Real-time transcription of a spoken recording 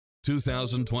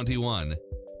2021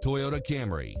 Toyota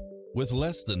Camry. With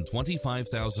less than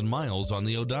 25,000 miles on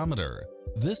the odometer,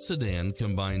 this sedan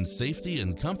combines safety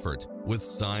and comfort with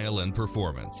style and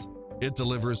performance. It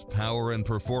delivers power and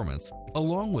performance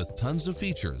along with tons of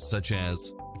features such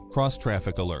as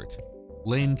cross-traffic alert,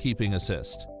 lane keeping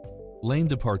assist, lane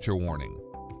departure warning,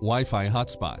 Wi-Fi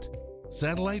hotspot,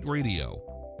 satellite radio,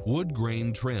 wood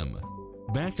grain trim,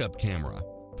 backup camera,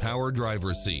 power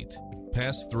driver seat,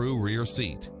 pass-through rear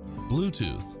seat,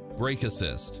 Bluetooth, brake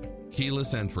assist,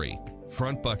 keyless entry,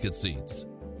 front bucket seats,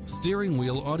 steering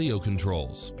wheel audio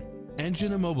controls,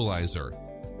 engine immobilizer.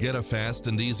 Get a fast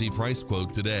and easy price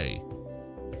quote today.